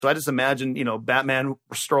So I just imagine, Batman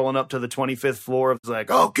strolling up to the 25th floor. It's like,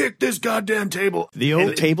 oh, kick this goddamn table. The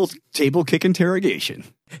old table kick interrogation.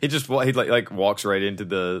 He walks right into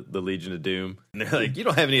the Legion of Doom. And they're like, you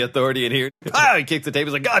don't have any authority in here. Ah, he kicks the table.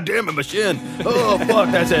 He's like, God damn it, my shin. Oh, fuck,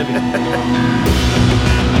 that's heavy.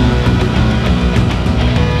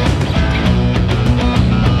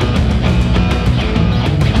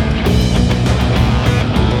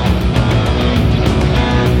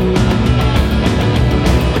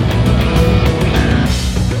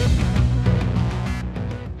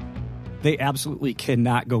 They absolutely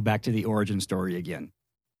cannot go back to the origin story again.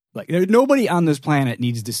 Like, nobody on this planet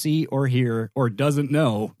needs to see or hear or doesn't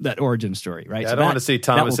know that origin story, right? Yeah, so I don't want to see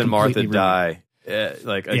Thomas and Martha die.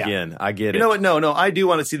 Again, I get it. You know what? No, I do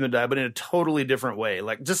want to see them die, but in a totally different way.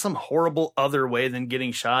 Like, just some horrible other way than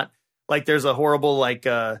getting shot. Like, there's a horrible,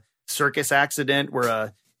 circus accident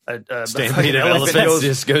where a stampede of elephants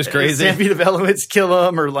just goes crazy. Stampede of elephants kill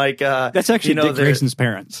them, or that's actually Dick Grayson's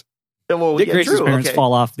parents. Well, Dick Grayson's parents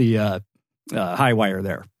fall off the high wire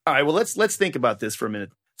there. All right, well, let's think about this for a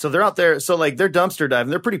minute. So they're out there, they're dumpster diving.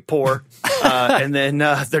 They're pretty poor, and then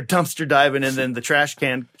they're dumpster diving, and then the trash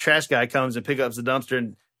guy comes and picks up the dumpster,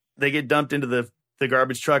 and they get dumped into the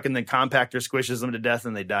garbage truck, and then compactor squishes them to death,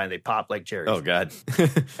 and they die, and they pop like cherries. Oh God,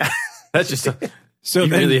 that's just so.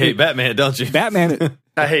 You really hate Batman, don't you?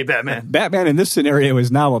 I hate Batman. Batman in this scenario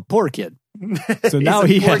is now a poor kid. So now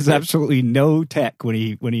he has absolutely no tech when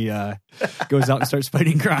he goes out and starts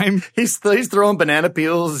fighting crime. He's throwing banana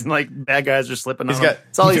peels and bad guys are slipping on him.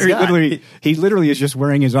 That's all he's got. He literally is just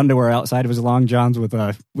wearing his underwear outside of his long johns with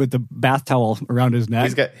the bath towel around his neck.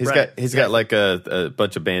 He's got like a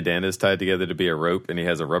bunch of bandanas tied together to be a rope, and he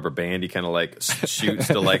has a rubber band. He kind of shoots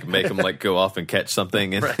to make him go off and catch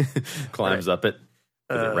something, and climbs up it.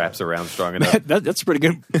 It wraps around strong enough. That's pretty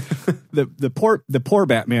good. The poor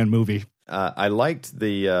Batman movie. I liked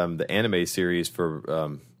the anime series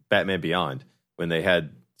for Batman Beyond when they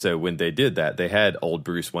did that, they had old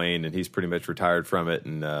Bruce Wayne, and he's pretty much retired from it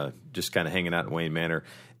and just kind of hanging out in Wayne Manor.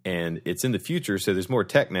 And it's in the future, so there's more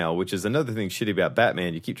tech now, which is another thing shitty about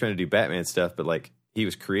Batman. You keep trying to do Batman stuff, but he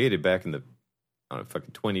was created back in the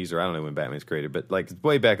fucking 20s, or I don't know when Batman's created, but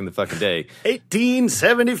way back in the fucking day.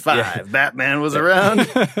 1875, yeah. Batman was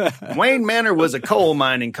around. Wayne Manor was a coal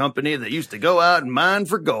mining company that used to go out and mine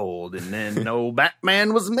for gold, and then no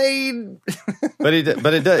Batman was made. but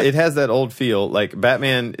it has that old feel.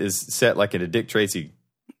 Batman is set in a Dick Tracy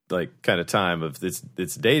kind of time of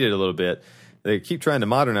it's dated a little bit. They keep trying to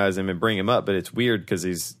modernize him and bring him up, but it's weird because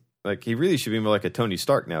he's he really should be more like a Tony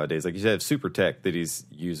Stark nowadays. He should have super tech that he's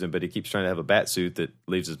using, but he keeps trying to have a bat suit that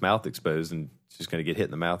leaves his mouth exposed and just going to get hit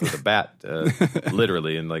in the mouth with a bat,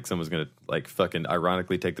 literally. And someone's going to fucking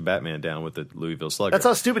ironically take the Batman down with the Louisville Slugger. That's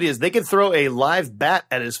how stupid he is. They could throw a live bat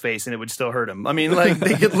at his face and it would still hurt him. I mean,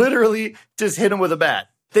 they could literally just hit him with a bat.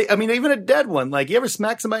 Even a dead one. You ever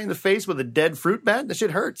smack somebody in the face with a dead fruit bat? That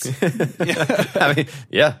shit hurts.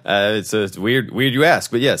 It's weird you ask,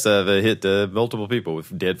 but yes, I've hit multiple people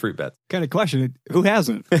with dead fruit bats. Kind of question, who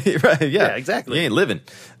hasn't? Right? Yeah, exactly. You ain't living.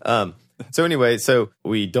 So anyway,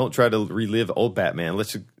 we don't try to relive old Batman.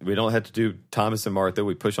 We don't have to do Thomas and Martha.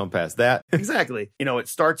 We push on past that. Exactly. It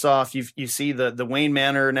starts off, you see the Wayne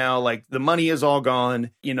Manor now, the money is all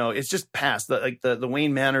gone. It's just past. The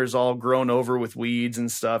Wayne Manor is all grown over with weeds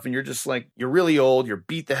and stuff. And you're just you're really old. You're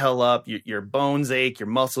beat the hell up. Your bones ache. Your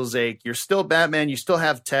muscles ache. You're still Batman. You still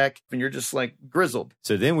have tech. And you're just grizzled.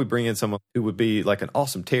 So then we bring in someone who would be an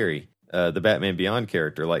awesome Terry. The Batman Beyond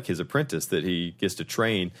character, his apprentice that he gets to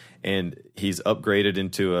train, and he's upgraded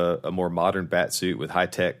into a more modern bat suit with high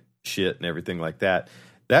tech shit and everything like that.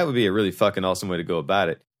 That would be a really fucking awesome way to go about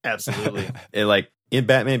it. Absolutely. And in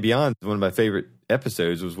Batman Beyond, one of my favorite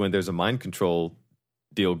episodes was when there's a mind control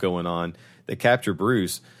deal going on. They capture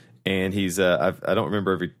Bruce, and he's I don't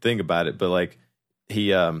remember everything about it, but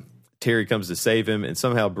Terry comes to save him, and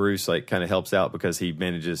somehow Bruce kind of helps out because he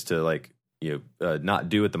manages to not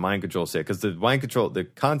do what the mind control said, because the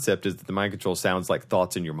concept is that the mind control sounds like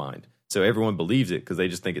thoughts in your mind, so everyone believes it because they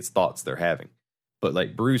just think it's thoughts they're having.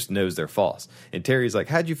 But Bruce knows they're false, and Terry's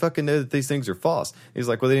how'd you fucking know that these things are false? He's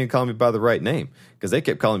well, they didn't call me by the right name because they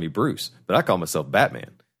kept calling me Bruce, but I call myself Batman.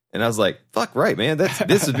 And I was fuck right, man,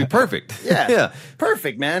 this would be perfect. Yeah,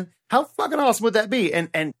 perfect, man. How fucking awesome would that be?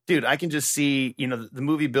 And dude, I can just see, the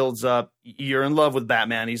movie builds up. You're in love with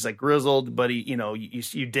Batman. He's grizzled, but he,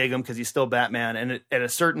 you dig him because he's still Batman. And at a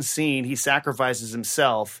certain scene, he sacrifices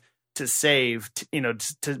himself to save,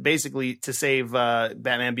 to basically save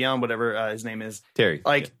Batman Beyond, whatever his name is, Terry.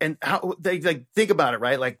 And how they think about it,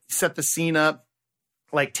 right? Set the scene up.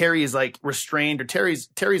 Terry is restrained, or Terry's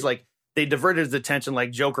they diverted his attention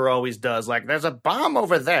like Joker always does. Like, there's a bomb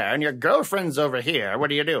over there and your girlfriend's over here. What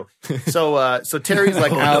do you do? So Terry's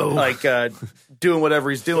like doing whatever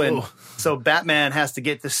he's doing. So Batman has to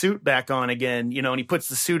get the suit back on again, and he puts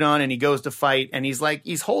the suit on and he goes to fight, and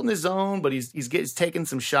he's holding his own, but he's taking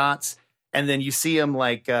some shots. And then you see him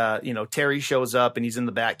Terry shows up and he's in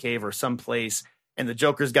the Batcave or someplace, and the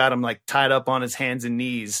Joker's got him like tied up on his hands and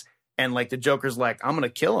knees. And like the Joker's like, I'm gonna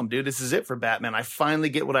kill him, dude. This is it for Batman. I finally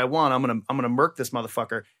get what I want. I'm gonna murk this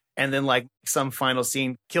motherfucker. And then like some final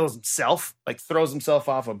scene, kills himself, like throws himself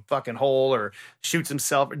off a fucking hole or shoots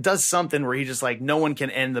himself or does something where he just like, no one can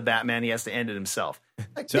end the Batman. He has to end it himself.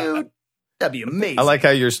 Like, dude, that'd be amazing. I like how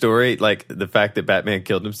your story, like the fact that Batman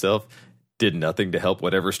killed himself, did nothing to help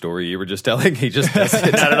whatever story you were just telling. He just does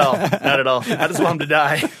it. Not at all. Not at all. I just want him to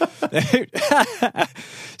die.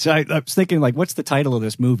 So I was thinking, like, what's the title of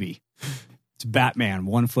this movie? It's Batman,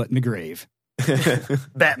 1 Foot in the Grave.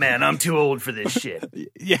 Batman, I'm too old for this shit.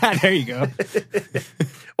 Yeah, there you go.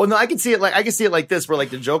 Well, no, I can see it like this, where like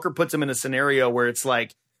the Joker puts him in a scenario where it's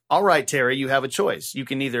like, all right, Terry, you have a choice. You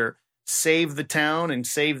can either save the town and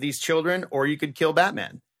save these children, or you could kill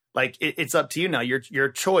Batman. Like, it's up to you now. Your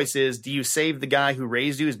choice is, do you save the guy who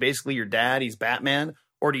raised you, is basically your dad, he's Batman,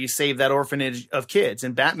 or do you save that orphanage of kids?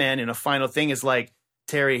 And Batman, in a final thing, is like,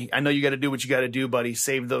 Terry, I know you got to do what you got to do, buddy.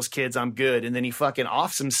 Save those kids. I'm good. And then he fucking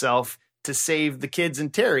offs himself to save the kids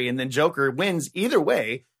and Terry. And then Joker wins either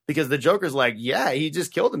way, because the Joker's like, yeah, he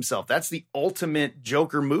just killed himself. That's the ultimate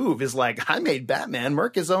Joker move, is like, I made Batman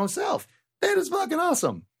murk his own self. That is fucking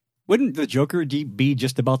awesome. Wouldn't the Joker be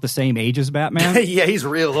just about the same age as Batman? Yeah, he's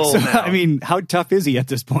real old now. I mean, how tough is he at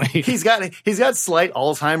this point? He's got slight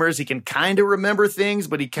Alzheimer's. He can kind of remember things,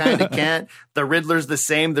 but he kind of can't. The Riddler's the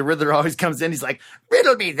same. The Riddler always comes in. He's like,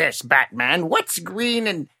 riddle me this, Batman. What's green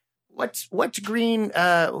and what's green?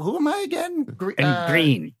 Who am I again?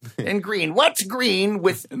 Green. And green. What's green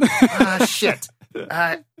with shit?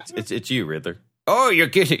 It's you, Riddler. Oh,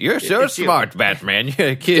 you're so smart, Batman. You're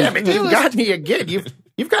a kid. Damn it, you've got me again.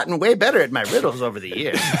 You've gotten way better at my riddles over the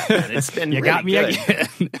years. Man. It's been you really got me good.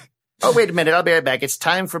 Again. Oh, wait a minute. I'll be right back. It's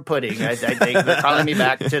time for pudding. I think they're calling me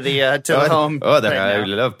back to the home. Oh, I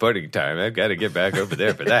love pudding time. I've got to get back over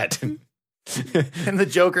there for that. And the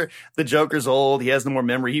Joker's old. He has no more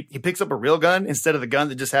memory. He picks up a real gun instead of the gun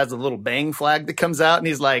that just has a little bang flag that comes out. And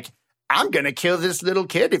he's like, I'm going to kill this little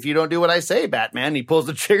kid if you don't do what I say, Batman. And he pulls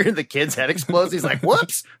the trigger and the kid's head explodes. He's like,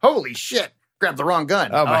 whoops. Holy shit. Grabbed the wrong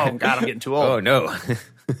gun. Oh, God, I'm getting too old. Oh, no.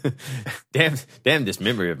 Damn this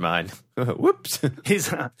memory of mine. Whoops.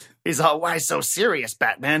 He's all, why so serious,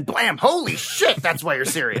 Batman? Blam. Holy shit, that's why you're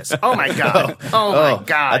serious. Oh, my God. Oh, my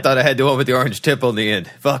God. I thought I had the one with the orange tip on the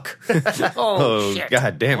end. Fuck. Oh, shit.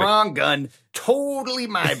 God damn it. Wrong gun. Totally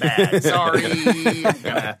my bad. Sorry.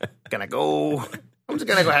 I'm just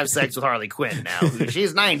gonna go have sex with Harley Quinn now.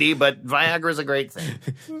 She's 90, but Viagra's a great thing.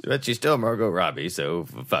 But she's still Margot Robbie, so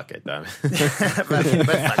fuck it. But fuck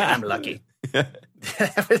it, I'm lucky.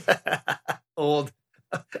 Old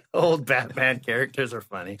Batman characters are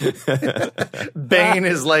funny.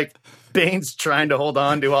 Bane's trying to hold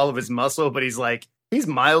on to all of his muscle, but he's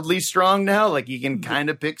mildly strong now. Like, he can kind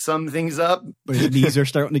of pick some things up. But his knees are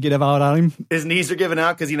starting to give out on him. His knees are giving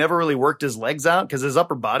out because he never really worked his legs out, because his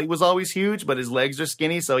upper body was always huge, but his legs are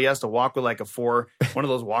skinny, so he has to walk with like one of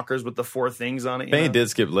those walkers with the 4 things on it. Bane did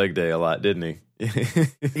skip leg day a lot, didn't he?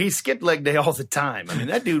 He skipped leg day all the time. I mean,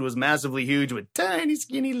 that dude was massively huge with tiny,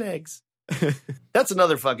 skinny legs. That's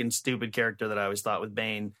another fucking stupid character that I always thought with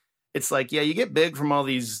Bane. It's like, yeah, you get big from all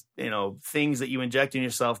these, things that you inject in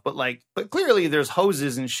yourself, but clearly there's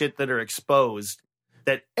hoses and shit that are exposed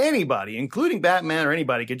that anybody, including Batman or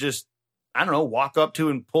anybody, could just, I don't know, walk up to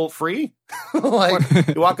and pull free. You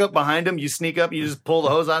walk up behind him, you sneak up, you just pull the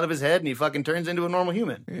hose out of his head, and he fucking turns into a normal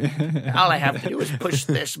human. All I have to do is push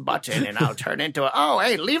this button, and I'll turn into oh,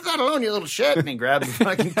 hey, leave that alone, you little shit. And he grabs the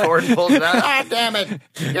fucking cord and pulls it out. Ah, damn it.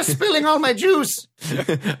 You're spilling all my juice.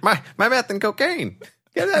 my meth and cocaine.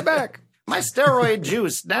 Get that back. My steroid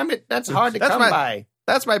juice. Damn it. That's hard to come by.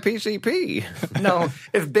 That's my PCP. No,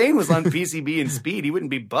 if Bane was on PCB and speed, he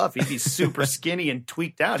wouldn't be buff. He'd be super skinny and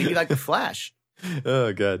tweaked out. He'd be like the Flash.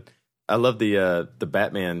 Oh, God. I love the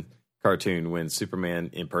Batman cartoon when Superman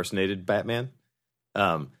impersonated Batman.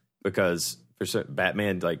 Because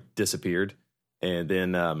Batman disappeared. And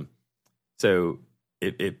then so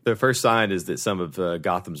the first sign is that some of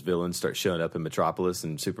Gotham's villains start showing up in Metropolis,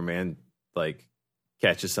 and Superman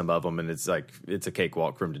catches some of them, and it's a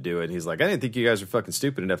cakewalk for him to do it. And he's like, I didn't think you guys were fucking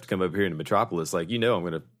stupid enough to come over here into Metropolis. I'm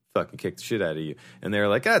going to fucking kick the shit out of you. And they're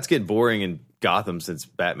like, it's getting boring in Gotham since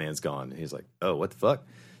Batman's gone. And he's like, oh, what the fuck?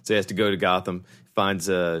 So he has to go to Gotham, finds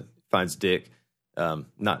Dick,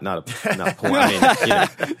 Not point. I mean, you know,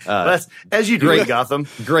 That's, as you do great- in Gotham.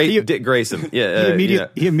 great Dick Grayson. Yeah,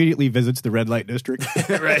 He immediately visits the red light district.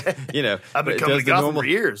 Right. you know, I've been but coming does to the Gotham normal- for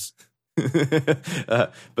years.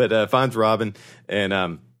 but finds Robin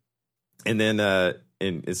and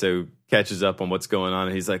so catches up on what's going on,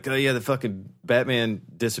 and he's like, oh yeah, the fucking Batman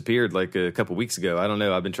disappeared like a couple weeks ago. I don't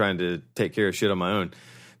know, I've been trying to take care of shit on my own,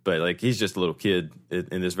 but like he's just a little kid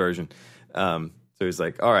in this version. So he's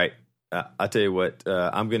like, all right, I'll tell you what,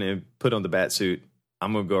 I'm gonna put on the bat suit,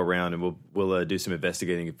 I'm gonna go around and we'll do some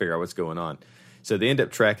investigating and figure out what's going on. So they end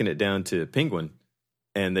up tracking it down to Penguin,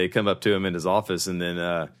 and they come up to him in his office, and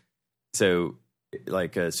then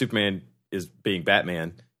Superman is being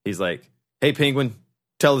Batman. He's like, hey, Penguin,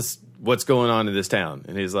 tell us what's going on in this town.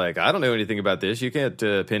 And he's like, I don't know anything about this. You can't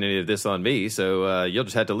pin any of this on me, so you'll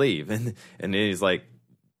just have to leave. And then he's like,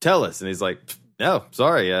 tell us. And he's like, no,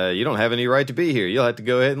 sorry, you don't have any right to be here. You'll have to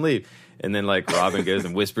go ahead and leave. And then like Robin goes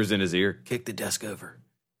and whispers in his ear, kick the desk over.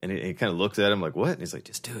 And he kind of looks at him like, what? And he's like,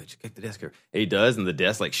 just do it. Just kick the desk over. And he does, and the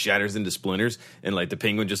desk like shatters into splinters. And like the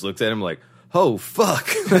Penguin just looks at him like, oh, fuck.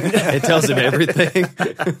 It tells him everything.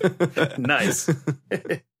 Nice.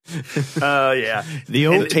 Yeah. The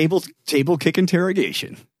old table kick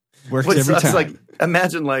interrogation works every time. Like,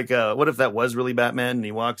 imagine like, what if that was really Batman and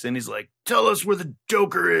he walks in, he's like, tell us where the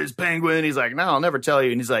Joker is, Penguin. He's like, no, I'll never tell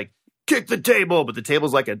you. And he's like, kick the table. But the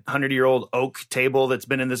table's like 100-year-old oak table that's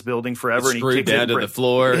been in this building forever. It's and he screwed kicks down to the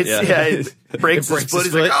floor. It breaks his foot.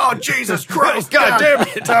 He's like, oh, Jesus Christ. God damn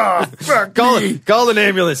it. Oh, fuck me. Call an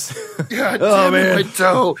ambulance. God Oh, damn it, man. my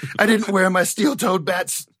toe. I didn't wear my steel-toed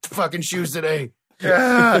bat's fucking shoes today.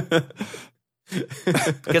 Yeah.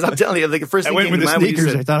 Because I'm telling you, like, the first I thing went came with to the mind when you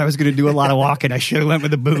sneakers. said, I thought I was going to do a lot of walking. I should have went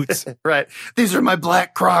with the boots. right, these are my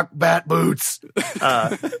black Croc bat boots.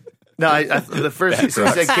 No, the first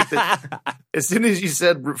as soon as you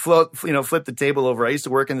said flip the table over. I used to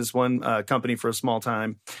work in this one company for a small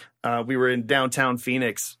time. We were in downtown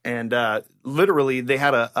Phoenix, and literally they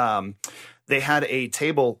had a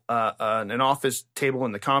table, an office table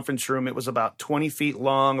in the conference room. It was about 20 feet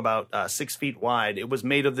long, about 6 feet wide. It was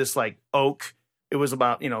made of this like oak. It was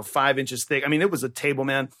about 5 inches thick. I mean, it was a table,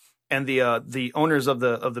 man. And the owners of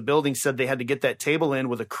the building said they had to get that table in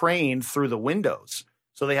with a crane through the windows.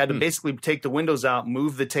 So they had to basically take the windows out,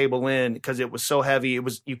 move the table in because it was so heavy.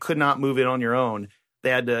 You could not move it on your own.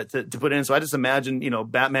 They had to put it in. So I just imagine,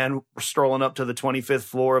 Batman strolling up to the 25th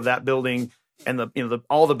floor of that building, and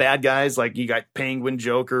all the bad guys, like you got Penguin,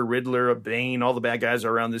 Joker, Riddler, Bane, all the bad guys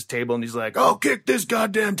are around this table, and he's like, "Oh, kick this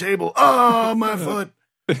goddamn table! Oh, my foot!"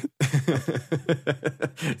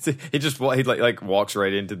 he like walks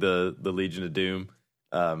right into the Legion of Doom,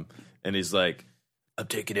 and he's like, I'm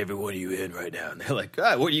taking every one of you in right now. And they're like,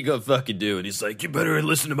 what are you going to fucking do? And he's like, you better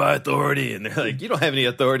listen to my authority. And they're like, you don't have any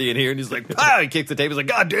authority in here. And he's like, he kicks the table. He's like,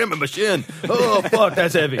 God damn it, my shin. Oh, fuck,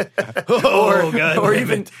 that's heavy. Oh, God. Or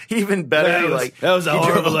even better, that was a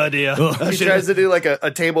horrible idea. He tries to do like a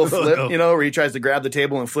table flip, where he tries to grab the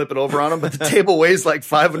table and flip it over on him, but the table weighs like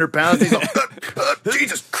 500 pounds. He's like,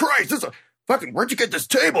 Jesus Christ, where'd you get this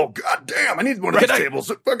table? God damn, I need one of these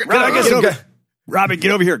tables. Robin,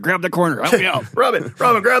 get over here. Grab the corner. Help me out. Robin,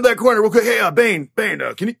 grab that corner real quick. Hey, Bane,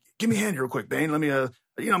 can you give me a hand here real quick, Bane? Let me,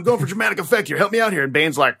 I'm going for dramatic effect here. Help me out here. And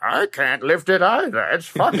Bane's like, I can't lift it either. It's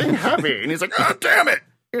fucking heavy. And he's like, oh, damn it.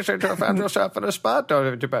 You should have found yourself in a spot,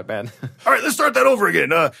 don't you, Batman? All right, let's start that over again.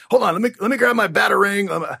 Hold on. Let me grab my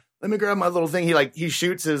batarang. Let me grab my little thing. He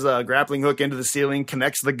shoots his grappling hook into the ceiling,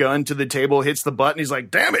 connects the gun to the table, hits the button. He's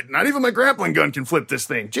like, damn it, not even my grappling gun can flip this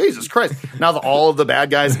thing. Jesus Christ. Now all of the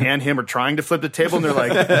bad guys and him are trying to flip the table, and they're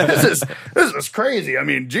like, this is crazy. I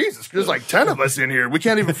mean, Jesus, there's like 10 of us in here. We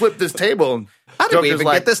can't even flip this table. And how did we even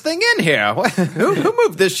get this thing in here? Who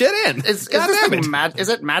moved this shit in? Is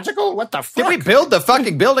it magical? What the fuck? Did we build the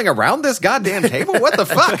fucking building around this goddamn table? What the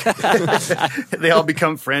fuck? They all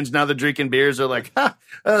become friends. Now they're drinking beers. They're like,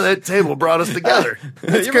 that table brought us together.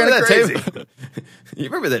 That's kind of crazy. You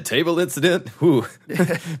remember that table incident? Whew.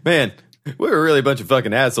 Man, we were really a bunch of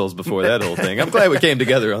fucking assholes before that whole thing. I'm glad we came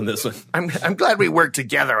together on this one. I'm glad we worked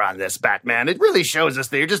together on this, Batman. It really shows us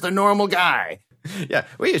that you're just a normal guy. Yeah,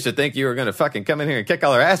 we used to think you were going to fucking come in here and kick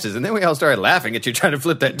all our asses, and then we all started laughing at you trying to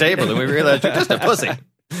flip that table, and we realized you're just a pussy.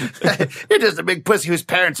 You're just a big pussy whose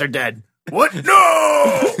parents are dead. What?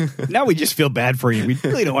 No! Now we just feel bad for you. We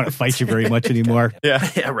really don't want to fight you very much anymore.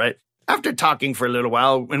 Yeah, right. After talking for a little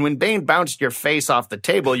while, and when Bane bounced your face off the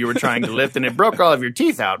table you were trying to lift and it broke all of your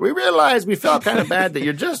teeth out, we realized we felt kind of bad that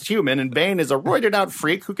you're just human and Bane is a roided out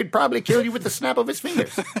freak who could probably kill you with the snap of his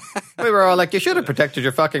fingers. We were all like, you should have protected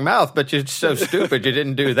your fucking mouth, but you're so stupid you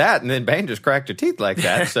didn't do that. And then Bane just cracked your teeth like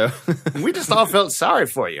that. So we just all felt sorry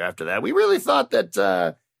for you after that. We really thought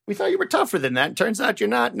that we thought you were tougher than that. Turns out you're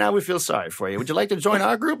not. Now we feel sorry for you. Would you like to join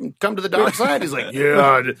our group and come to the dark side? He's like,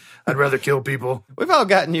 yeah, I'd rather kill people. We've all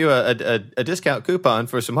gotten you a discount coupon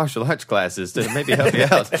for some martial arts classes to maybe help you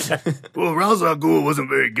out. Well, Ra's al Ghul wasn't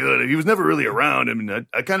very good. He was never really around. I mean,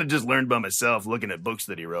 I kind of just learned by myself looking at books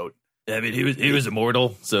that he wrote. I mean, he was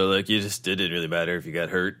immortal, so like it didn't really matter if you got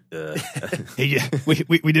hurt.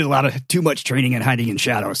 We did a lot of too much training and hiding in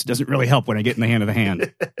shadows. It doesn't really help when I get in the hand of the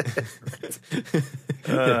hand.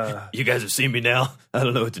 You guys have seen me now. I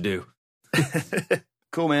don't know what to do.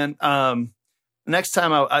 Cool, man. Next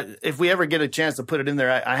time, if we ever get a chance to put it in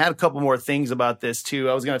there, I had a couple more things about this too.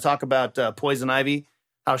 I was going to talk about Poison Ivy,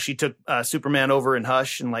 how she took Superman over in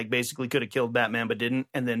Hush and like basically could have killed Batman but didn't.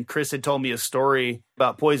 And then Chris had told me a story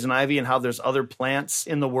about Poison Ivy and how there's other plants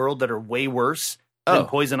in the world that are way worse than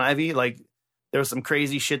Poison Ivy. Like there was some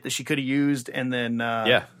crazy shit that she could have used, and then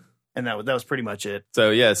and that was pretty much it.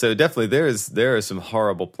 So definitely there are some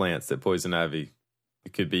horrible plants that Poison Ivy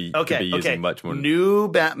could be using much more. New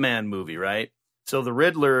Batman movie, right? So the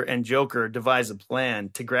Riddler and Joker devise a plan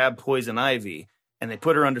to grab Poison Ivy, and they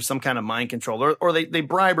put her under some kind of mind control, or they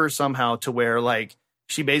bribe her somehow to where like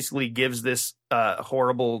she basically gives this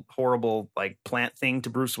horrible like plant thing to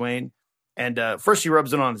Bruce Wayne. And first she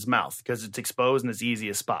rubs it on his mouth because it's exposed and it's the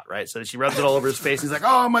easiest spot, right? So she rubs it all over his face. He's like,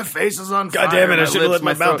 "Oh, my face is on fire. God damn it! I should have let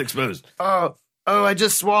my throat. mouth exposed. Oh, I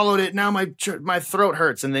just swallowed it. Now my throat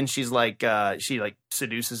hurts." And then she's like, she like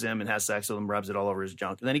seduces him and has sex with him, rubs it all over his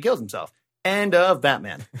junk, and then he kills himself. End of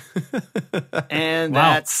Batman. And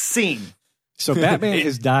that's scene. So Batman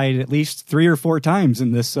has died at least 3 or 4 times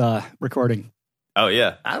in this recording. Oh,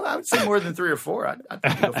 yeah. I would say more than 3 or 4. I'd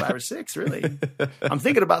think go 5 or 6, really. I'm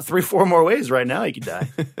thinking about 3 or 4 more ways right now he could die.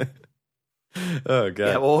 Oh, God.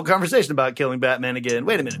 Yeah, well, whole conversation about killing Batman again.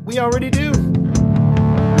 Wait a minute. We already do?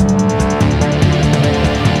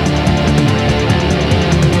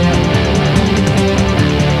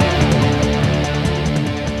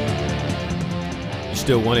 You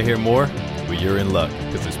still want to hear more? Well, you're in luck,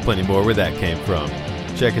 because there's plenty more where that came from.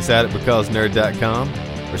 Check us out at becausnerd.com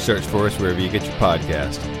or search for us wherever you get your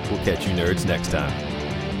podcast. We'll catch you nerds next time.